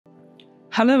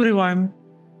Hello everyone.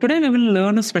 Today we will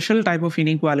learn a special type of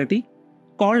inequality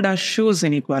called as Schur's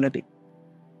inequality.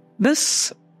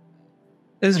 This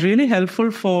is really helpful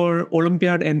for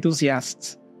Olympiad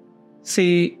enthusiasts.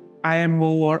 Say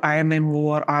IMO or INMO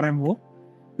or RMO.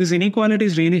 This inequality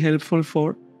is really helpful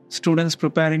for students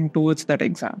preparing towards that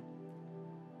exam.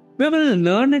 We will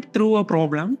learn it through a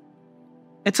problem.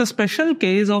 It's a special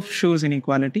case of Schur's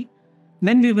inequality.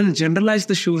 Then we will generalize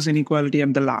the Schur's inequality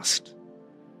at the last.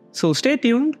 So stay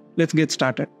tuned, let's get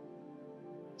started.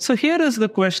 So here is the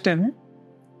question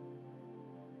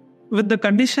with the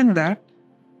condition that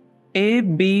A,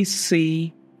 B,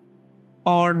 C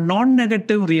are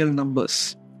non-negative real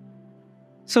numbers.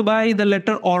 So by the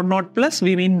letter or not plus,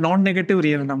 we mean non-negative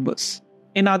real numbers.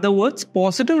 In other words,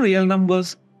 positive real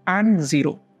numbers and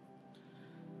 0.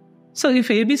 So if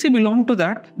ABC belong to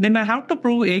that, then I have to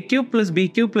prove A cube plus B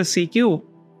cube plus C cube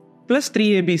plus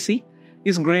 3ABC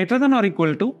is greater than or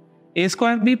equal to A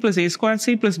square B plus A square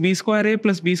C plus B square A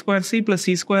plus B square C plus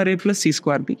C square A plus C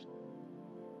square B.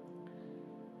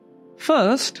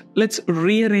 First, let's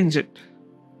rearrange it.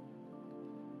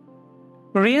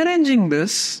 Rearranging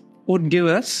this would give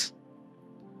us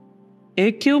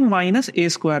A cube minus A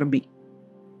square B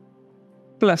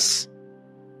plus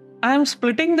I am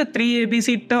splitting the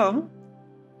 3ABC term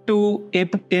to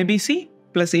ABC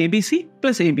plus ABC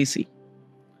plus ABC.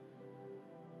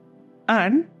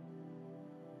 And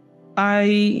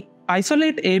I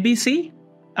isolate ABC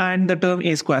and the term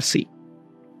A square C.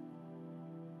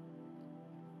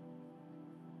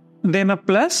 Then a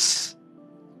plus,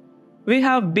 we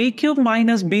have B cube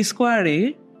minus B square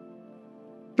A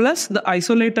plus the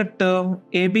isolated term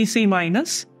ABC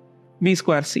minus B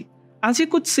square C. As you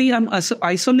could see, I'm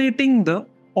isolating the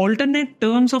alternate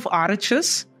terms of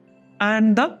RHS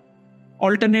and the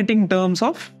alternating terms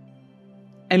of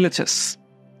LHS.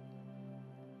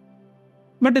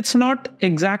 But it's not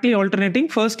exactly alternating.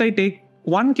 First, I take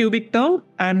one cubic term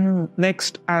and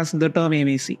next as the term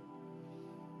ABC.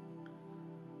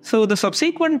 So the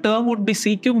subsequent term would be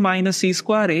C cube minus C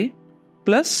square A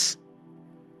plus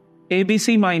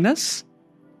ABC minus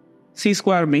C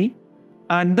square B.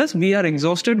 And thus we are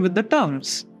exhausted with the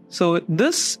terms. So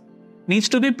this needs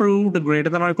to be proved greater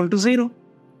than or equal to 0.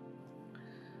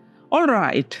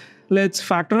 Alright, let's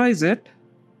factorize it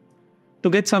to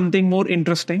get something more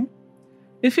interesting.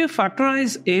 If you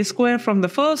factorize A square from the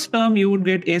first term, you would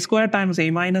get A square times A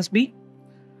minus B.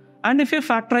 And if you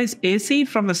factorize AC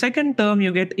from the second term,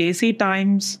 you get AC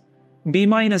times B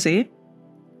minus A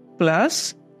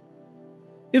plus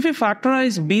if you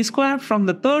factorize B square from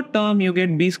the third term, you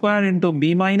get B square into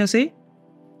B minus A.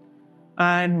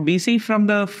 And BC from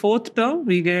the fourth term,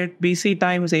 we get BC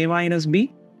times A minus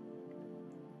B.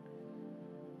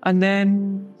 And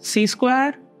then C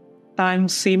square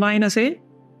times C minus A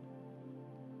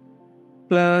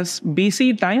plus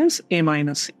BC times A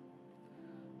minus C.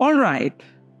 Alright,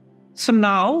 so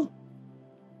now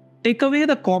take away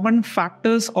the common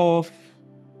factors of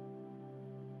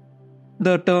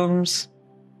the terms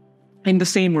in the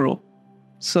same row.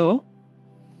 So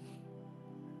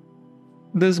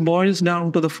this boils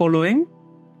down to the following.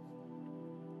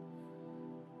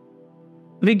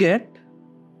 We get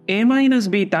A minus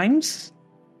B times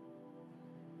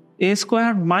A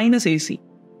square minus AC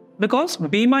because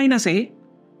B minus A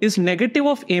is negative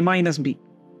of A minus B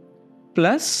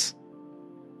plus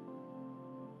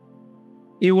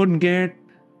you would get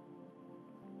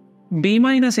B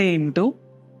minus A into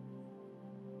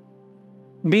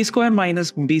B square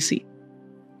minus BC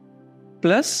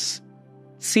plus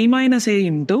C minus A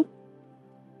into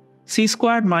C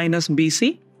squared minus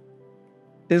BC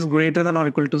is greater than or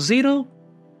equal to 0.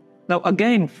 Now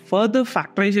again, further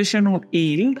factorization would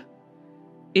yield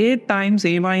A times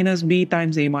A minus B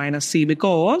times A minus C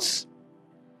because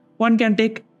one can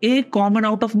take A common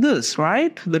out of this,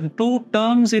 right? The two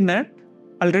terms in it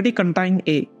already contain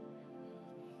A.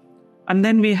 And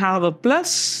then we have a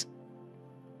plus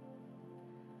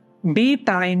B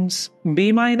times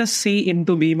B minus C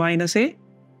into B minus A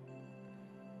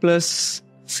plus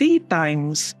C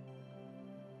times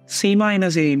C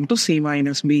minus A into C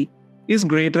minus B is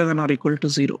greater than or equal to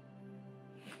 0.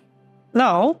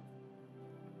 Now,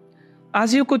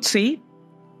 as you could see,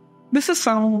 this is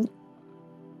some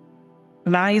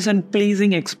nice and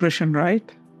pleasing expression, right?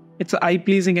 It's an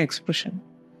eye-pleasing expression.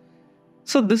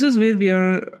 So this is where we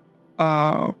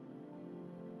are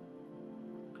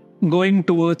going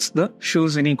towards the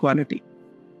Schur's inequality.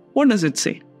 What does it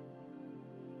say?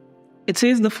 It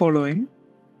says the following.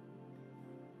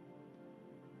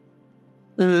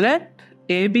 Let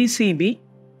ABC be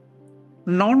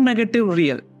non-negative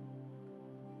real.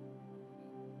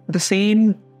 The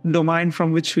same domain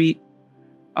from which we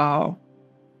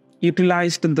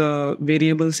utilized the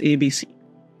variables a, b, c.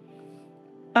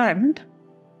 And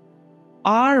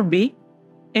R be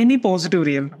any positive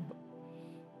real number.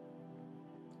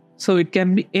 So it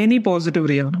can be any positive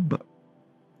real number.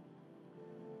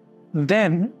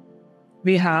 Then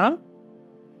we have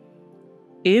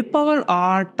a power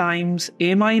r times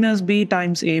a minus b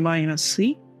times a minus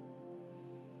c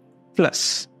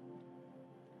plus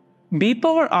b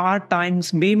power r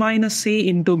times b minus c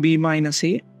into b minus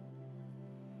a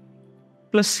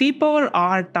plus c power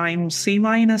r times c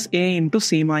minus a into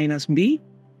c minus b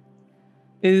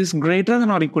is greater than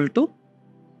or equal to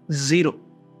 0.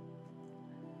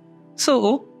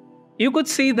 So you could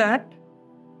see that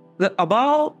the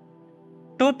above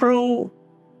to prove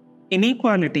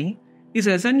inequality is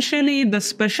essentially the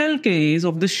special case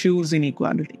of the Schur's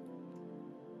inequality,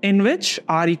 in which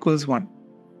r equals 1.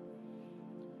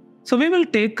 So we will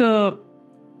take a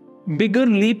bigger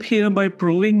leap here by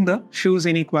proving the Schur's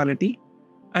inequality,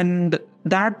 and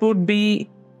that would be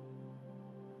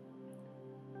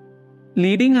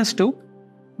leading us to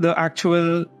the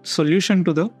actual solution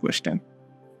to the question.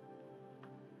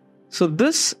 So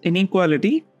this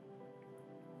inequality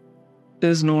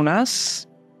is known as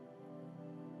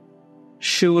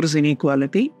Schur's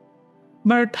inequality.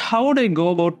 But how would I go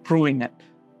about proving it?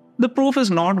 The proof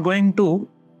is not going to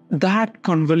that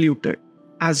convoluted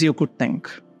as you could think.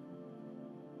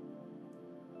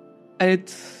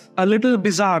 It's a little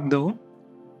bizarre though.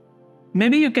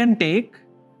 Maybe you can take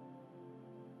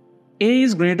A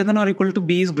is greater than or equal to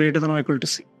B is greater than or equal to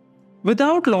C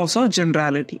without loss of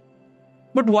generality.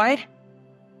 But why?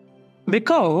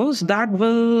 Because that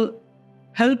will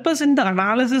help us in the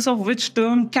analysis of which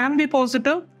term can be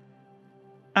positive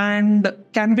and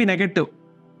can be negative.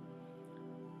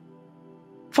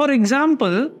 For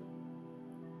example,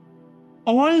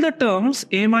 all the terms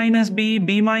A minus B,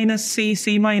 B minus C,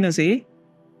 C minus A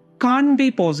can't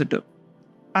be positive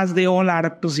as they all add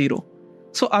up to 0.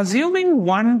 So assuming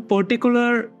one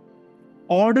particular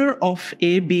order of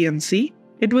A, B and C,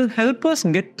 it will help us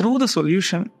get through the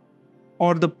solution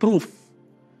or the proof.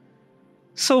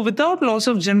 So without loss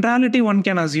of generality, one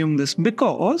can assume this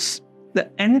because the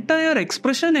entire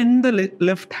expression in the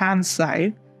left-hand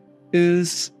side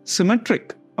is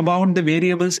symmetric about the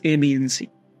variables A, B and C.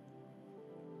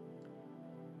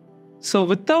 So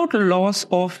without loss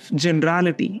of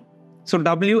generality, so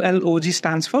WLOG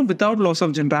stands for without loss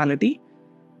of generality,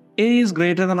 A is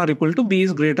greater than or equal to B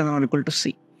is greater than or equal to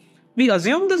C. We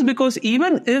assume this because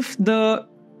even if the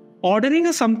ordering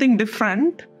is something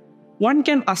different, one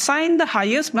can assign the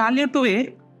highest value to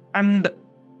A and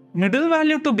middle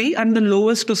value to B and the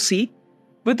lowest to C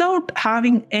without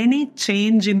having any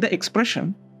change in the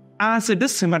expression as it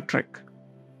is symmetric.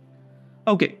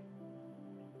 Okay.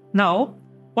 Now,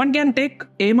 one can take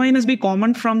A minus B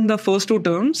common from the first two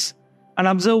terms and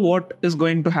observe what is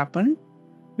going to happen.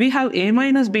 We have A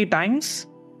minus B times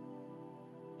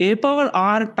A power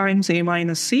R times A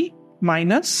minus C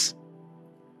minus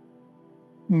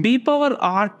B power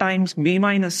R times B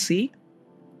minus C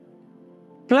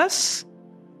plus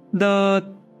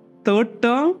the third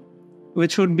term,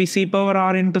 which would be C power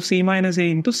R into C minus A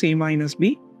into C minus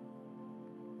B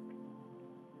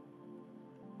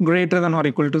greater than or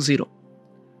equal to 0.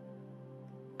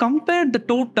 Compare the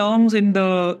two terms in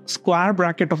the square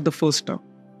bracket of the first term.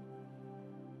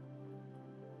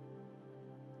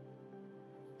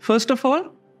 First of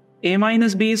all, A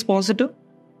minus B is positive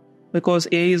because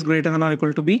A is greater than or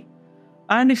equal to B.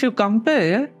 And if you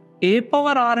compare A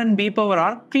power R and B power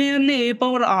R, clearly A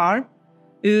power R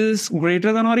is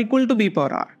greater than or equal to B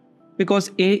power R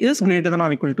because A is greater than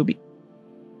or equal to B.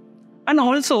 And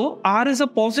also R is a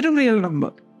positive real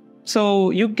number. So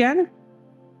you can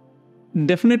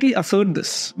definitely assert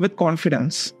this with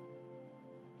confidence.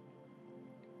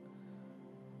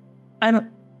 And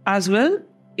as well,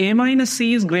 A minus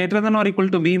C is greater than or equal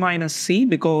to B minus C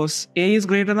because A is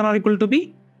greater than or equal to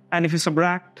B. And if you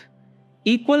subtract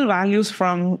equal values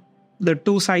from the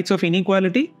two sides of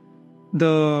inequality,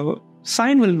 the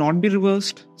sign will not be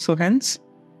reversed. So hence,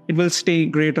 it will stay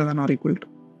greater than or equal to.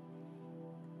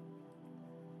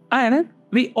 And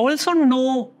we also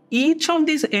know each of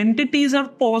these entities are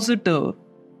positive.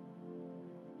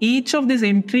 Each of these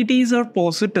entities are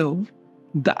positive.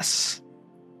 Thus,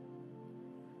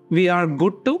 we are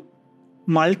good to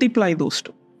multiply those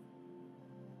two.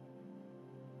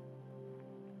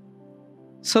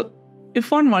 So,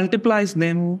 if one multiplies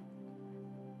them,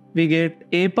 we get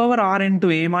A power R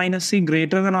into A minus C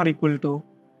greater than or equal to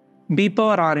B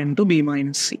power R into B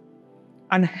minus C.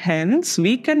 And hence,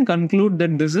 we can conclude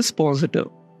that this is positive.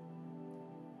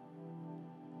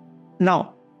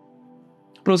 Now,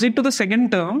 Proceed to the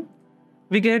second term,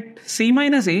 we get c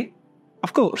minus a,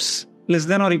 of course, less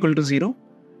than or equal to 0,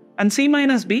 and c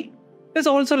minus b is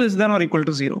also less than or equal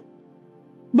to 0.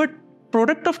 But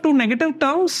product of two negative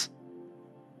terms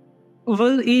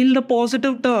will yield a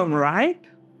positive term, right?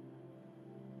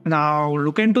 Now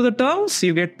look into the terms,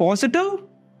 you get positive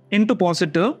into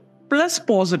positive plus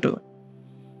positive,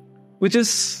 which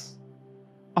is,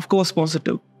 of course,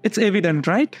 positive. It's evident,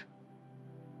 right?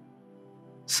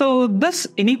 So this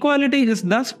inequality is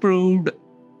thus proved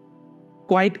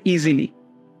quite easily.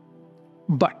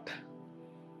 But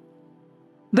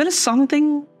there is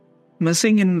something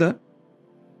missing in the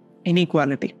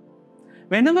inequality.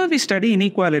 Whenever we study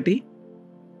inequality,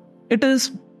 it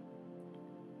is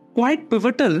quite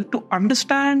pivotal to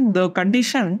understand the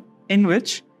condition in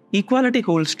which equality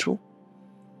holds true.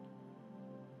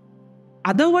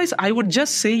 Otherwise, I would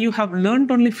just say you have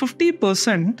learned only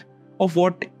 50% of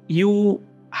what you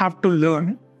have to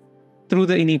learn through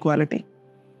the inequality.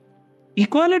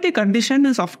 Equality condition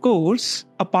is, of course,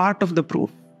 a part of the proof.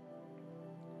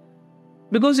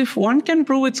 Because if one can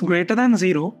prove it's greater than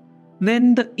 0,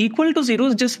 then the equal to 0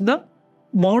 is just the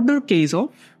border case of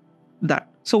that.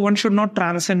 So one should not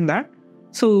transcend that.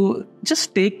 So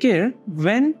just take care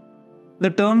when the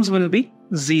terms will be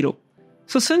 0.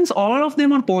 So since all of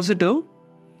them are positive,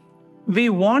 we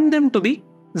want them to be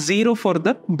 0 for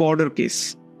the border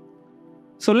case.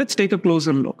 So let's take a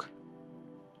closer look.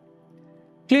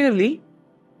 Clearly,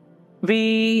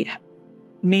 we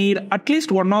need at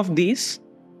least one of these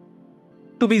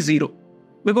to be 0.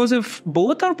 Because if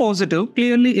both are positive,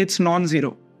 clearly it's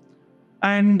non-zero.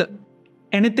 And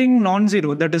anything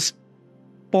non-zero, that is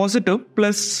positive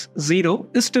plus 0,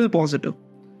 is still positive.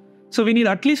 So we need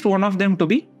at least one of them to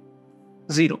be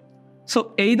 0.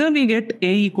 So either we get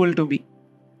a equal to b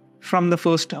from the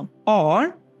first term,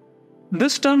 or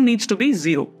this term needs to be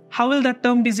 0. How will that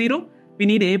term be 0? We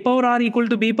need a power r equal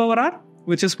to b power r,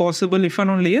 which is possible if and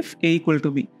only if a equal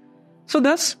to b. So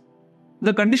thus,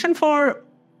 the condition for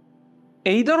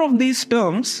either of these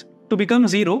terms to become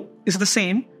 0 is the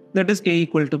same, that is a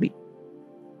equal to b.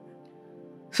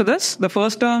 So thus, the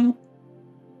first term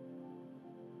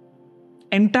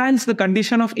entails the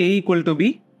condition of a equal to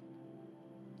b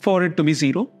for it to be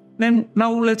 0. Then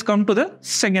now let's come to the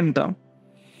second term.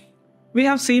 We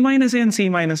have c minus a and c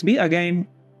minus b. Again,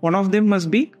 one of them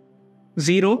must be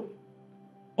 0,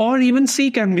 or even c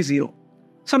can be 0.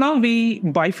 So now we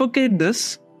bifurcate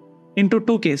this into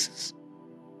two cases.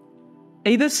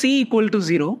 Either c equal to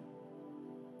 0,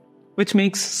 which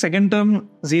makes second term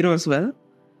 0 as well,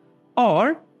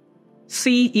 or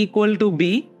c equal to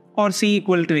b or c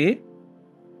equal to a.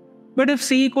 But if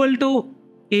c equal to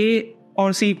a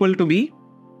or c equal to b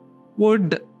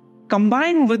would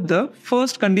combine with the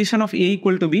first condition of a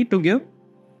equal to b to give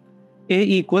a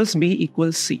equals b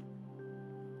equals c.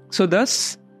 So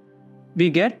thus, we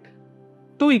get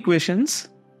two equations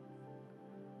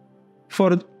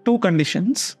for two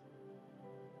conditions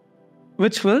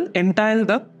which will entail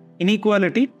the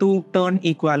inequality to turn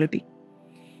equality.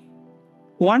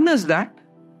 One is that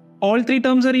all three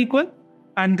terms are equal,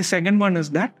 and the second one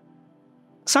is that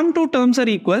some two terms are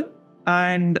equal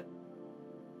and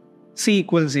c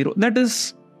equals 0. That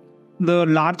is, the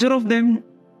larger of them,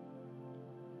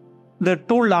 the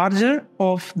two larger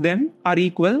of them are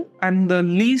equal and the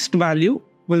least value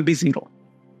will be 0.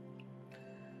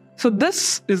 So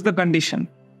this is the condition,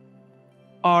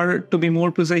 or to be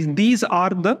more precise, these are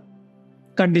the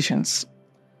conditions.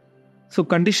 So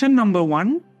condition number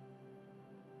 1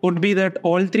 would be that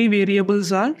all three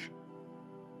variables are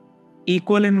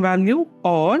equal in value,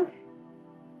 or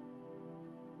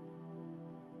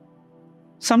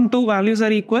some two values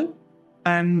are equal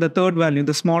and the third value,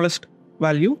 the smallest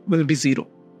value, will be 0.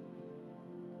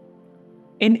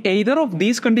 In either of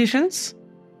these conditions,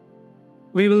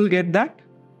 we will get that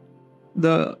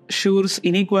the Schur's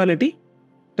inequality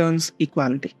turns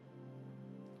equality.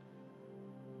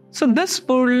 So this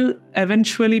will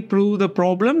eventually prove the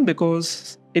problem,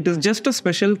 because it is just a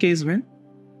special case when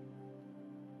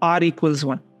r equals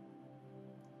 1.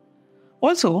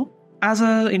 Also, as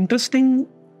an interesting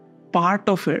part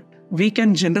of it, we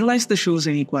can generalize the Schur's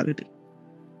inequality.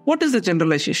 What is the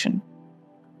generalization?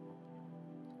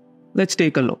 Let's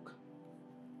take a look.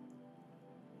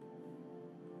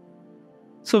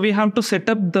 So we have to set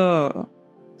up the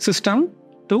system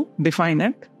to define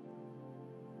it.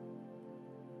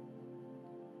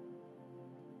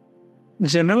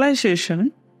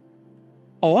 Generalization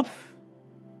of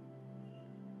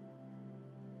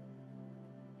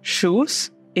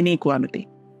Schur's inequality.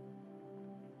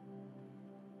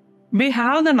 We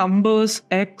have the numbers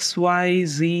x, y,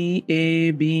 z,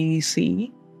 a, b,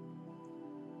 c,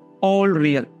 all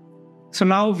real. So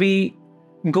now we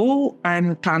go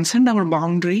and transcend our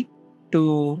boundary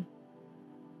to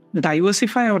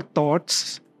diversify our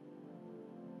thoughts,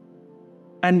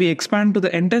 and we expand to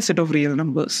the entire set of real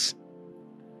numbers.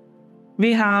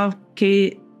 We have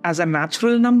k as a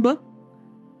natural number,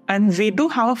 and we do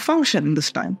have a function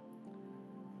this time.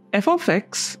 F of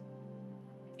x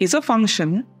is a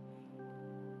function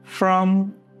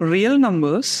from real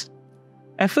numbers.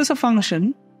 F is a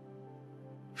function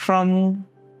from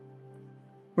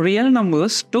real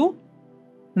numbers to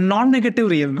non-negative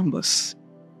real numbers.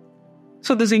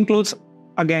 So this includes,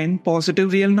 again,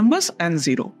 positive real numbers and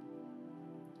 0.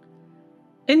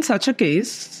 In such a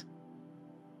case,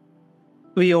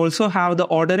 we also have the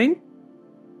ordering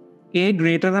a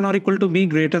greater than or equal to b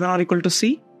greater than or equal to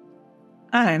c,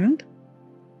 and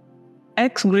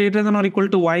x greater than or equal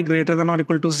to y greater than or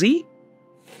equal to z,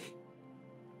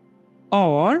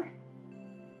 or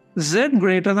z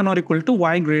greater than or equal to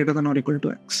y greater than or equal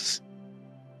to x.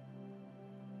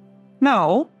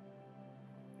 Now,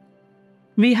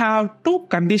 we have two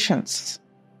conditions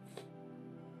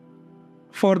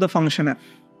for the function f.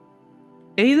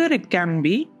 Either it can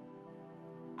be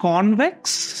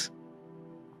convex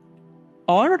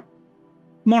or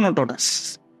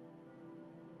monotonous.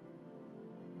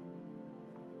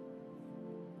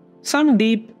 Some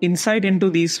deep insight into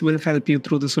these will help you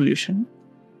through the solution.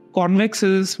 Convex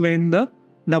is when the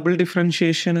double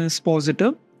differentiation is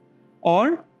positive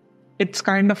or it's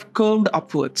kind of curved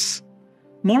upwards.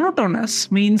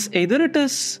 Monotonous means either it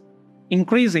is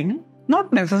increasing,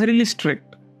 not necessarily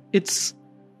strict. It's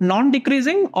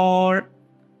non-decreasing or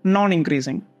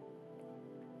non-increasing.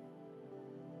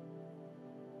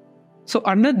 So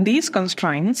under these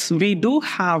constraints, we do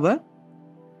have a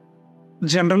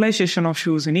generalization of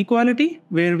Schur's inequality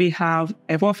where we have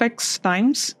f of x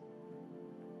times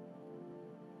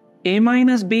a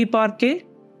minus b par k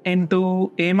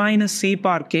into a minus c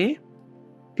par k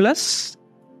plus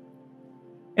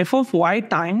f of y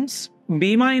times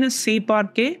b minus c par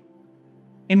k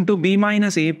into b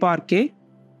minus a par k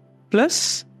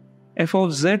plus f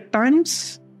of z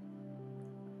times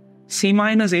c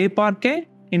minus a par k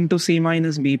into c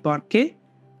minus b par k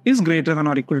is greater than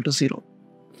or equal to 0.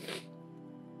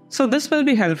 So this will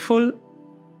be helpful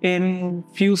in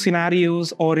few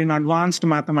scenarios or in advanced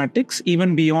mathematics,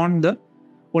 even beyond the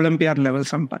Olympiad level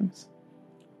sometimes.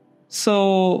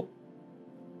 So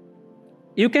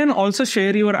you can also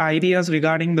share your ideas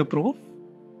regarding the proof.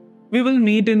 We will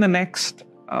meet in the next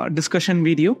discussion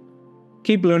video.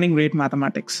 Keep learning great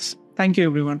mathematics. Thank you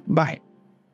everyone. Bye.